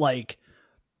 but like,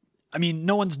 I mean,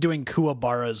 no one's doing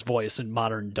Kuwabara's voice in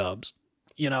modern dubs,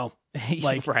 you know?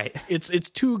 Like, right. It's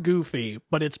too goofy,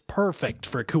 but it's perfect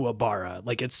for Kuwabara.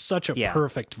 Like, it's such a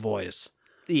perfect voice.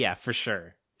 Yeah, for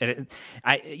sure.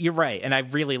 You're right, and I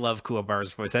really love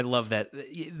Kuwabara's voice. I love that.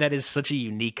 That is such a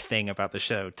unique thing about the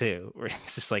show too. Where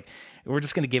it's just like we're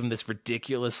just going to give him this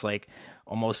ridiculous, like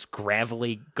almost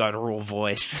gravelly, guttural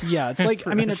voice. Yeah, it's like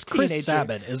I mean, it's Chris teenager.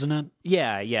 Sabat, isn't it?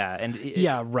 Yeah, and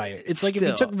Yeah, right. It's like if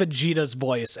you took Vegeta's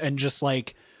voice and just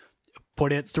like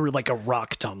put it through like a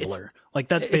rock tumbler. Like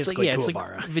that's basically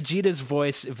Kuwabara. It's like Vegeta's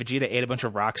voice. Vegeta ate a bunch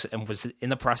of rocks and was in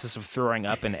the process of throwing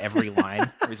up in every line.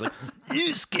 Where he's like,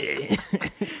 "Yusuke,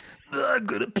 I'm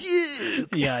gonna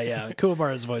puke." Yeah.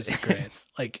 Kuwabara's voice is great.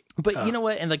 Like, but you know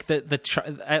what? And like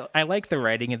I like the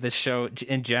writing of this show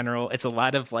in general. It's a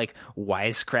lot of like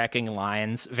wisecracking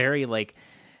lines, very.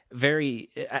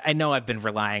 I know I've been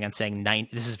relying on saying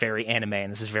this is very anime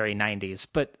and this is very 90s,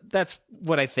 but that's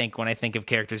what I think when I think of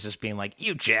characters just being like,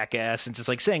 "You jackass," and just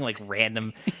like saying like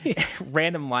random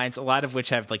lines, a lot of which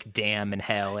have like "damn" and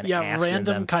 "hell" and ass in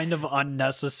random them. kind of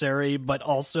unnecessary, but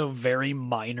also very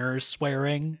minor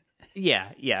swearing.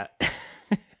 Yeah. Yeah.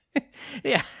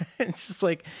 It's just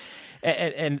like,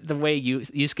 and the way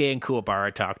Yusuke and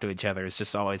Kuwabara talk to each other is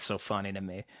just always so funny to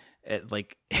me.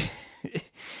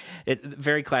 It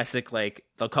very classic. Like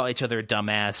they'll call each other a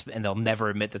dumbass, and they'll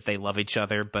never admit that they love each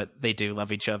other, but they do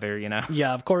love each other. You know?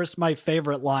 Yeah, of course. My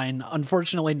favorite line,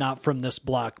 unfortunately, not from this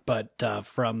block, but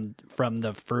from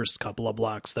the first couple of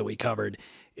blocks that we covered,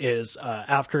 is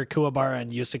after Kuwabara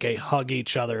and Yusuke hug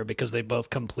each other because they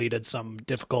both completed some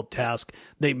difficult task.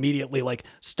 They immediately like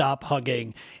stop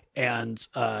hugging, and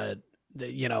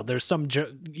there's some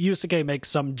Yusuke makes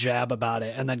some jab about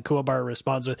it, and then Kuwabara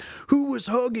responds with, "Who was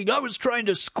hugging? I was trying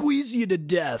to squeeze you to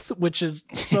death," which is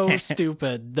so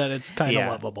stupid that it's kind of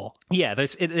lovable. Yeah,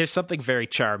 there's something very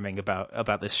charming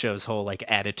about this show's whole like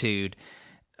attitude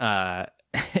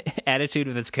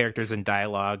with its characters and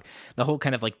dialogue, the whole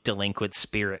kind of like delinquent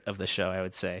spirit of the show. I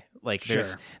would say like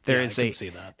there is a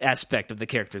aspect of the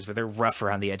characters where they're rough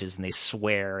around the edges and they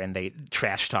swear and they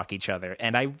trash talk each other,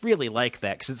 and I really like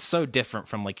that because it's so different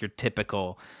from like your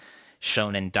typical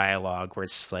shonen dialogue where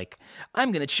it's just like,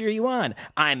 "I'm gonna cheer you on,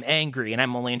 I'm angry and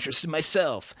I'm only interested in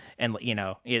myself," and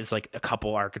it's like a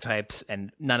couple archetypes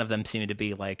and none of them seem to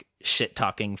be like shit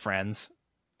talking friends.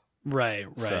 Right.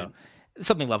 So,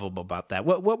 something lovable about that.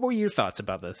 What were your thoughts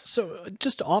about this? So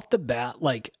just off the bat,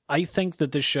 like I think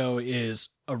that the show is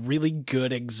a really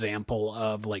good example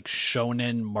of like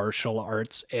shonen martial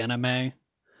arts anime.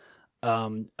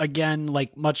 Again,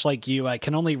 like much like you, I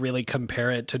can only really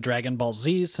compare it to Dragon Ball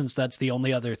Z since that's the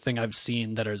only other thing I've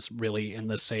seen that is really in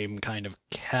the same kind of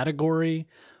category.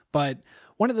 But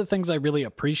one of the things I really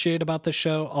appreciate about the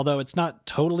show, although it's not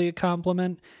totally a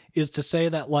compliment, is to say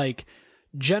that like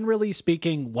generally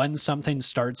speaking, when something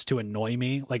starts to annoy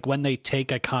me, like when they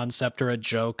take a concept or a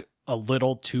joke a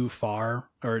little too far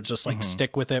or just like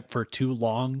stick with it for too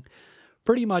long,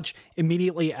 pretty much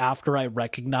immediately after I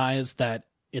recognize that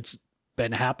it's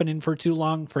been happening for too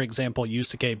long, for example,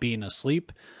 Yusuke being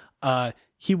asleep,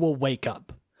 he will wake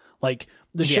up. Like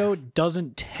the show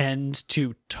doesn't tend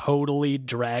to totally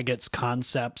drag its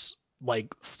concepts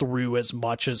like through as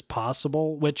much as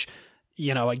possible, which,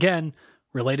 again,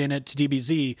 relating it to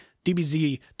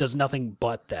DBZ does nothing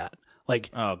but that. Like,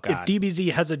 if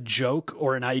DBZ has a joke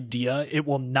or an idea, it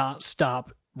will not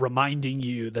stop reminding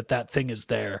you that thing is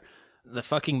there. The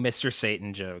fucking Mr.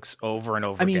 Satan jokes over and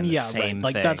over again. Same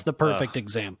Like, thing. that's the perfect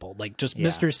example. Like, just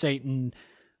Mr. Satan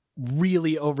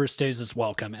really overstays his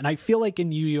welcome. And I feel like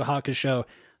in Yu Yu Hakusho,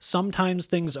 sometimes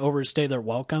things overstay their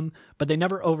welcome, but they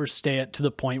never overstay it to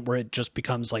the point where it just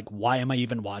becomes like, why am I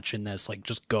even watching this? Like,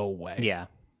 just go away. Yeah.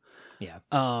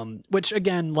 Which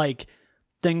again, like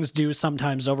things do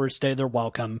sometimes overstay their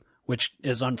welcome, which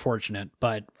is unfortunate,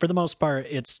 but for the most part,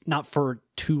 it's not for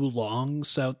too long.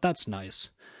 So that's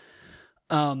nice.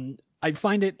 I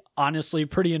find it honestly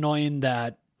pretty annoying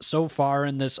that so far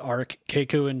in this arc,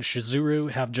 Keiko and Shizuru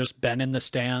have just been in the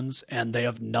stands and they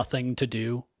have nothing to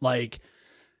do. Like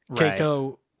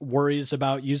Keiko worries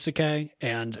about Yusuke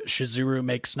and Shizuru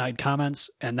makes snide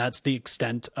comments, and that's the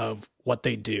extent of what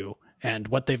they do and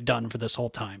what they've done for this whole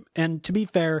time. And to be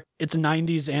fair, it's a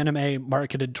 90s anime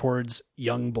marketed towards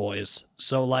young boys.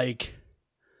 So, like,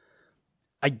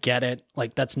 I get it.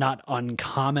 Like, that's not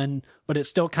uncommon, but it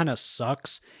still kind of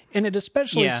sucks. And it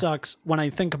especially sucks when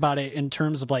I think about it in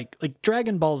terms of, like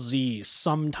Dragon Ball Z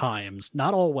sometimes,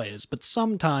 not always, but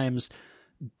sometimes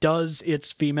does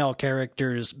its female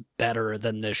characters better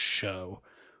than this show,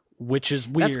 which is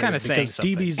weird because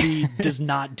DBZ does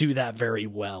not do that very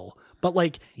well. But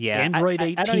like Android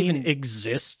 18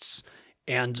 exists,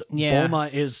 and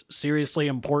Bulma is seriously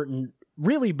important,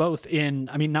 really both in,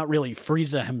 I mean, not really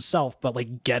Frieza himself, but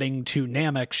like getting to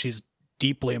Namek, she's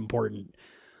deeply important.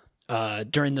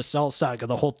 during the Cell Saga,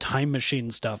 the whole time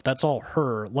machine stuff, that's all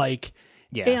her. Like,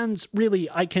 Yeah. and really,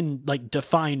 I can like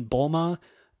define Bulma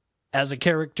as a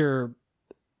character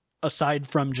aside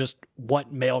from just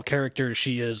what male character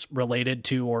she is related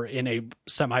to or in a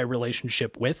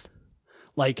semi-relationship with.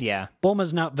 Like, Yeah.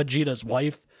 Bulma's not Vegeta's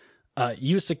wife.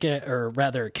 Yusuke, or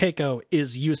rather Keiko,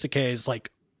 is Yusuke's like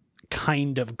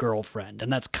kind of girlfriend,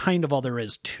 and that's kind of all there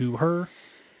is to her.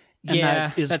 And Yeah,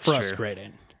 that is that's true.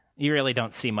 frustrating. You really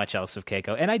don't see much else of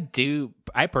Keiko. And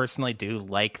I personally do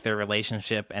like their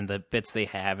relationship and the bits they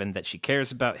have, and that she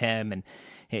cares about him, and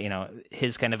you know,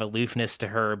 his kind of aloofness to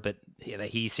her, but that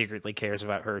he secretly cares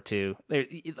about her too.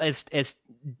 As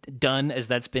done as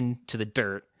that's been to the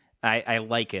dirt, I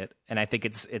like it, and I think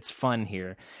it's fun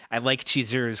here. I like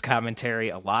Chizuru's commentary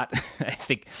a lot. I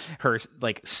think her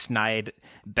like snide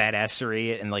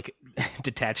badassery and like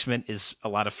detachment is a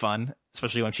lot of fun,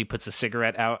 especially when she puts a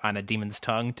cigarette out on a demon's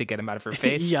tongue to get him out of her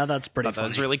face. Yeah, that's pretty Thought funny. that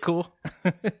was really cool.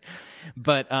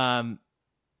 But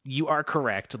you are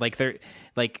correct. Like they're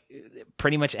like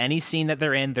pretty much any scene that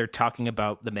they're in, they're talking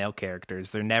about the male characters.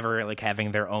 They're never like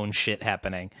having their own shit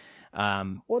happening.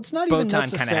 Well, it's not even Botan kinda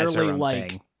has her necessarily own like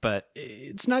thing, but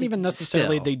it's not even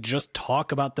necessarily Still. they just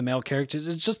talk about the male characters.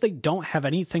 It's just they don't have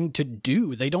anything to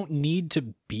do. They don't need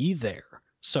to be there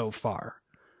so far.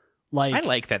 Like, I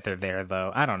like that they're there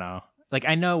though. I don't know. Like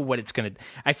I know what it's gonna.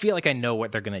 I feel like I know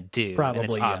what they're gonna do. Probably, and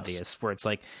it's yes. obvious. Where it's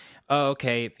like, oh,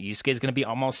 okay, Yusuke's gonna be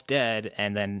almost dead,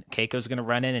 and then Keiko's gonna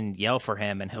run in and yell for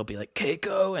him, and he'll be like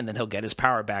Keiko, and then he'll get his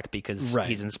power back because Right.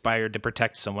 he's inspired to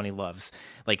protect someone he loves.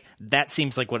 Like that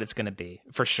seems like what it's gonna be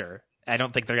for sure. I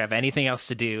don't think they have anything else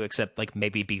to do except like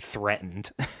maybe be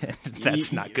threatened.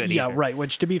 That's not good. Yeah, either. right.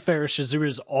 Which, to be fair,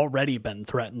 Shizuru's already been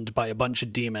threatened by a bunch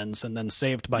of demons and then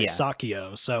saved by Yeah.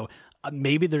 Sakio. So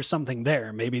maybe there's something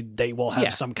there. Maybe they will have Yeah,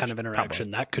 some kind of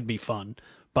interaction. That could be fun.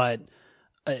 But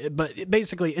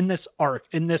basically, in this arc,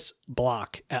 in this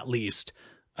block at least,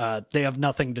 they have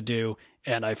nothing to do,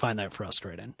 and I find that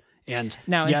frustrating. And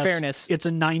Now, in yes, fairness- it's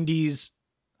a '90s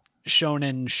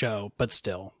shonen show, but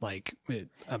still, like,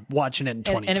 I'm watching it in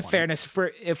 2020. And in fairness,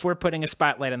 if we're putting a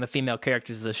spotlight on the female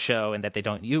characters of the show and that they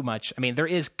don't do much, I mean, there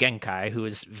is Genkai, who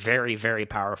is very, very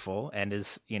powerful and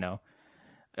is, you know,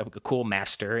 a cool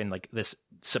master, and like this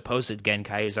supposed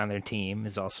Genkai who's on their team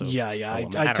is also Yeah. a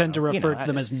woman. I don't tend to know. You refer know, to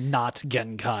them as not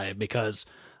Genkai because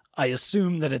I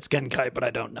assume that it's Genkai, but I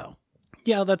don't know.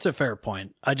 Yeah, that's a fair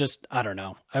point. I don't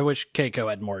know. I wish Keiko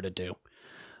had more to do.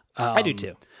 I do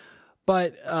too.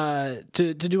 But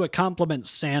to do a compliment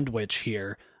sandwich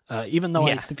here, even though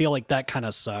I Yeah. feel like that kind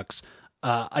of sucks,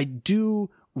 I do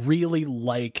really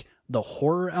like the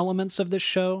horror elements of this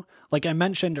show. Like I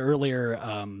mentioned earlier,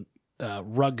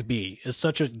 Rugby is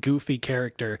such a goofy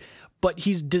character, but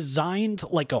he's designed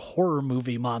like a horror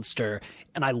movie monster,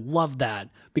 and I love that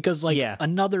because like Yeah.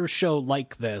 another show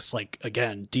like this, like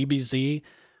again DBZ,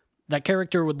 that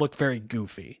character would look very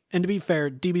goofy. And to be fair,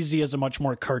 DBZ is a much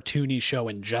more cartoony show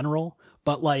in general,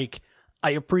 but like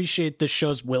I appreciate this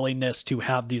show's willingness to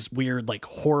have these weird like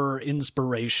horror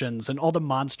inspirations, and all the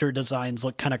monster designs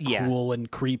look kind of Yeah. cool and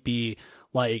creepy.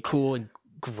 Like Cool and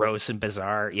gross and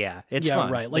bizarre. Yeah, it's yeah,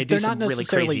 fun. right. Like they they're do not some really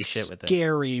necessarily crazy shit with it.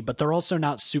 scary, but they're also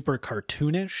not super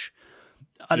cartoonish.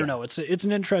 I don't Yeah. know. It's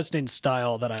an interesting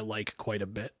style that I like quite a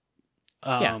bit.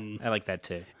 Yeah, I like that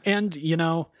too. And you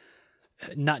know,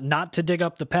 not to dig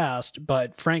up the past,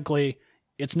 but frankly,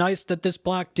 it's nice that this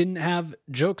block didn't have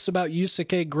jokes about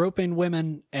Yusuke groping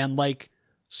women and like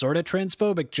sort of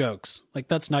transphobic jokes. Like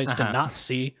that's nice to not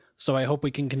see. So I hope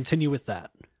we can continue with that.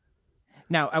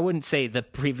 Now, I wouldn't say the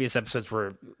previous episodes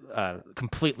were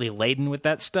completely laden with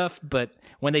that stuff, but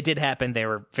when they did happen, they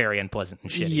were very unpleasant and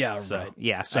shitty. Yeah, So, right.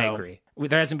 Yeah, I So- agree.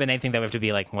 There hasn't been anything that we have to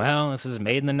be like, well, this is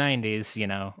made in the 90s, you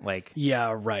know, like,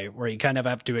 Yeah, right. Where you kind of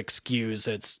have to excuse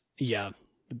its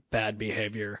bad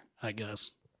behavior, I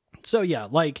guess. So yeah,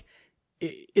 like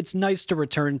it's nice to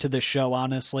return to the show,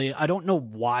 honestly. I don't know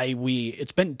why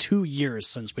it's been 2 years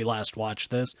since we last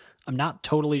watched this. I'm not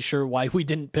totally sure why we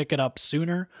didn't pick it up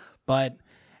sooner, but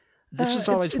this was it's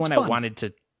always one fun.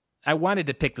 I wanted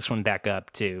to pick this one back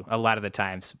up too, a lot of the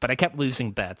times, but I kept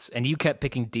losing bets and you kept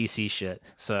picking DC shit.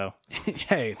 So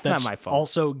Hey, not that's my fault.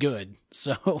 also good.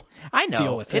 So I know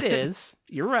deal with it is.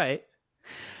 You're right.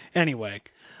 anyway,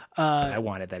 I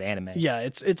wanted that anime. yeah,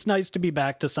 it's nice to be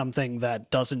back to something that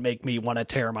doesn't make me want to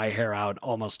tear my hair out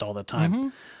almost all the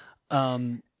time.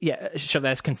 Yeah, show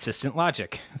that as consistent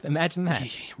logic. Imagine that.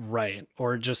 Right.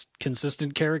 Or just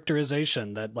consistent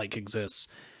characterization that like exists.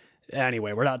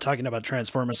 Anyway, we're not talking about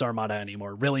Transformers Armada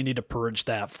anymore. Really need to purge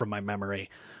that from my memory.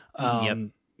 Yep.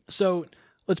 So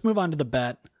let's move on to the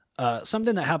bet.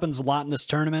 something that happens a lot in this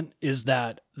tournament is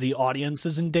that the audience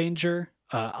is in danger.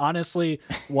 Honestly,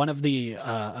 one of the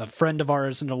a friend of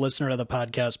ours and a listener of the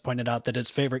podcast pointed out that his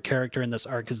favorite character in this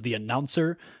arc is the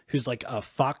announcer, who's like a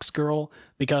fox girl,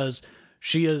 because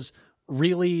she is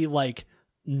really like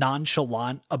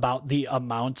nonchalant about the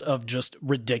amount of just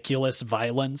ridiculous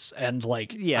violence and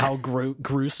like how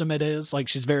gruesome it is. Like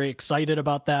she's very excited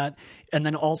about that. And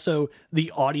then also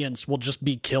the audience will just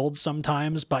be killed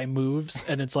sometimes by moves,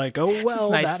 and it's like, oh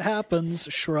well, nice. that happens,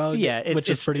 shrug. Which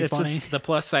is pretty funny. The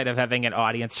plus side of having an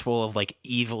audience full of like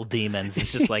evil demons.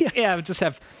 It's just like just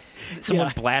have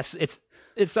someone blast.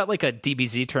 It's not like a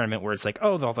DBZ tournament where it's like,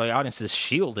 oh, the audience is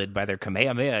shielded by their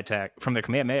Kamehameha attack from their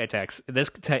Kamehameha attacks.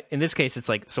 In this case, it's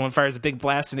like someone fires a big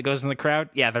blast and it goes in the crowd.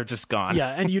 Yeah, they're just gone. Yeah,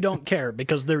 and you don't care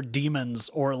because they're demons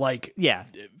or like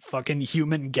fucking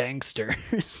human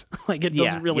gangsters. Like it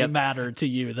doesn't really matter to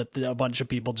you that a bunch of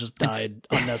people just died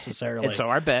unnecessarily. And so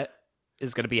our bet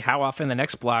is going to be how often the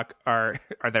next block are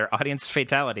there audience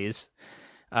fatalities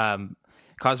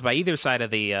caused by either side of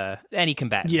the any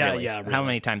combatant. Really. How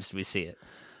many times do we see it?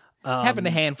 Happened a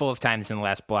handful of times in the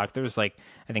last block. There was like,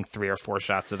 I think 3 or 4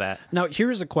 shots of that. Now,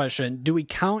 here's a question. Do we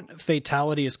count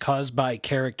fatalities caused by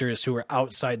characters who are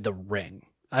outside the ring?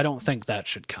 I don't think that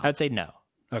should count. I'd say no.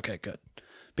 Okay, good.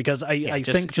 Because I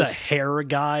think the hair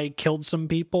guy killed some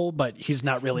people, but he's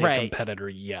not really a competitor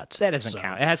yet. That doesn't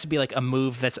count. It has to be like a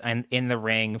move that's in the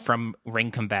ring from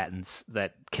ring combatants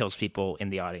that kills people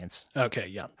in the audience. Okay,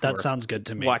 yeah. That sounds good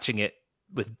to me. Watching it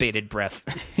with bated breath.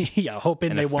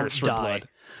 Hoping they won't die.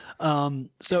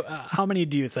 So how many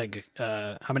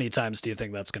times do you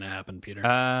think that's going to happen, Peter?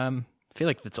 I feel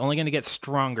like it's only going to get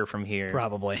stronger from here.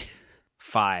 Probably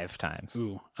 5 times.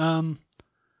 Ooh.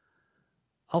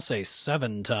 I'll say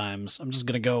 7 times. I'm just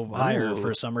going to go higher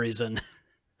for some reason.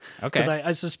 Okay. Because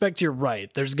I suspect you're right.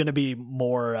 There's going to be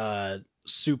more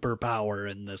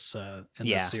superpower in this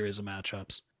this series of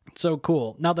matchups. So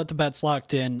cool. Now that the bet's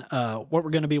locked in, what we're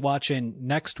going to be watching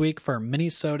next week for our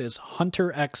mini-sode is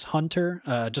Hunter x Hunter,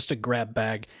 just a grab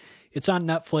bag. It's on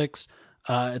Netflix.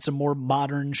 It's a more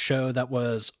modern show that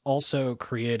was also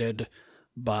created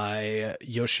by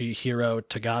Yoshihiro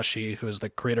Tagashi, who is the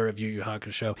creator of Yu Yu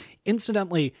Hakusho.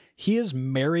 Incidentally, he is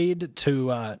married to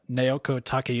Naoko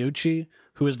Takeuchi,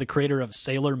 who is the creator of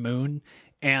Sailor Moon,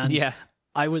 and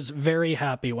I was very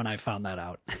happy when I found that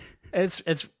out.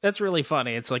 It's really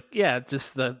funny. It's like, it's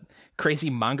just the crazy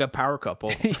manga power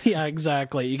couple. Yeah,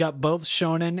 exactly. You got both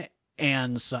shonen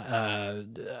and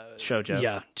shoujo.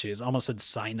 Yeah, geez, almost said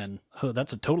seinen. Oh,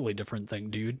 that's a totally different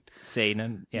thing, dude.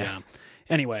 Seinen, yeah.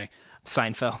 Anyway,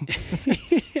 Seinfeld.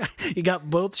 You got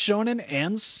both shonen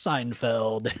and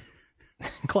Seinfeld.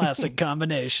 Classic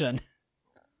combination.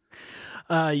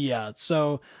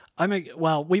 So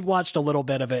we've watched a little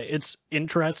bit of it. It's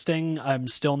interesting. I'm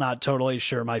still not totally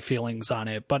sure my feelings on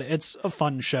it, but it's a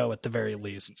fun show at the very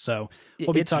least. So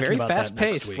we'll be talking about that next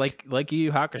week. It's very fast-paced, like Yu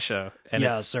Yu Hakusho.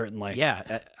 And certainly.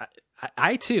 Yeah,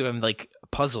 I too am like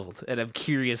puzzled and I'm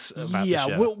curious about the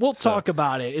show. We'll talk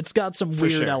about it. It's got some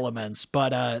weird elements,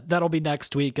 but that'll be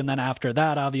next week. And then after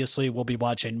that, obviously, we'll be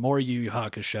watching more Yu Yu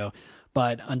Hakusho.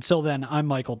 But until then, I'm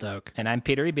Michael Doak. And I'm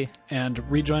Peter Eby. And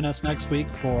rejoin us next week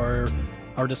for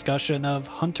our discussion of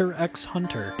Hunter x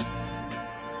Hunter.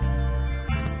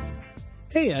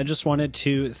 Hey, I just wanted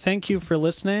to thank you for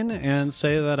listening and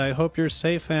say that I hope you're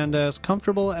safe and as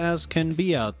comfortable as can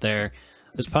be out there.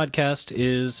 This podcast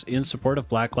is in support of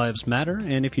Black Lives Matter,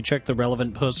 and if you check the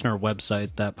relevant post on our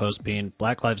website, that post being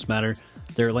Black Lives Matter,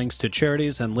 there are links to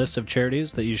charities and lists of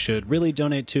charities that you should really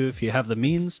donate to if you have the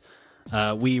means.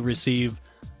 We receive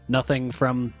nothing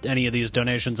from any of these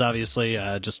donations, obviously,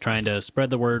 just trying to spread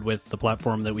the word with the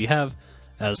platform that we have,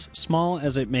 as small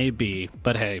as it may be.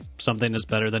 But hey, something is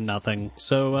better than nothing,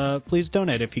 so please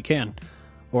donate if you can,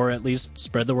 or at least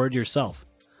spread the word yourself.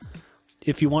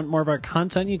 If you want more of our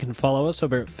content, you can follow us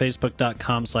over at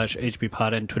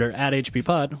facebook.com/HBPod and Twitter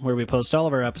 @HBPod, where we post all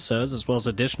of our episodes, as well as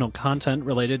additional content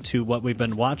related to what we've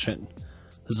been watching.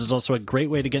 This is also a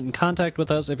great way to get in contact with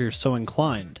us if you're so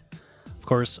inclined. Of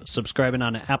course, subscribing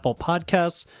on Apple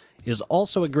Podcasts is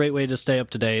also a great way to stay up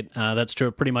to date. That's true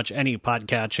of pretty much any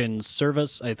podcatching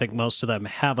service. I think most of them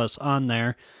have us on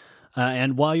there.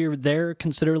 And while you're there,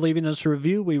 consider leaving us a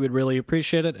review. We would really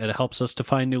appreciate it. It helps us to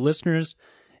find new listeners.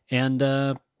 And,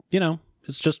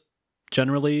 it's just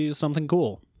generally something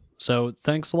cool. So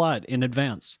thanks a lot in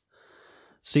advance.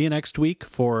 See you next week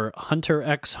for Hunter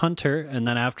x Hunter, and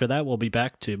then after that we'll be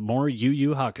back to more Yu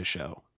Yu Hakusho.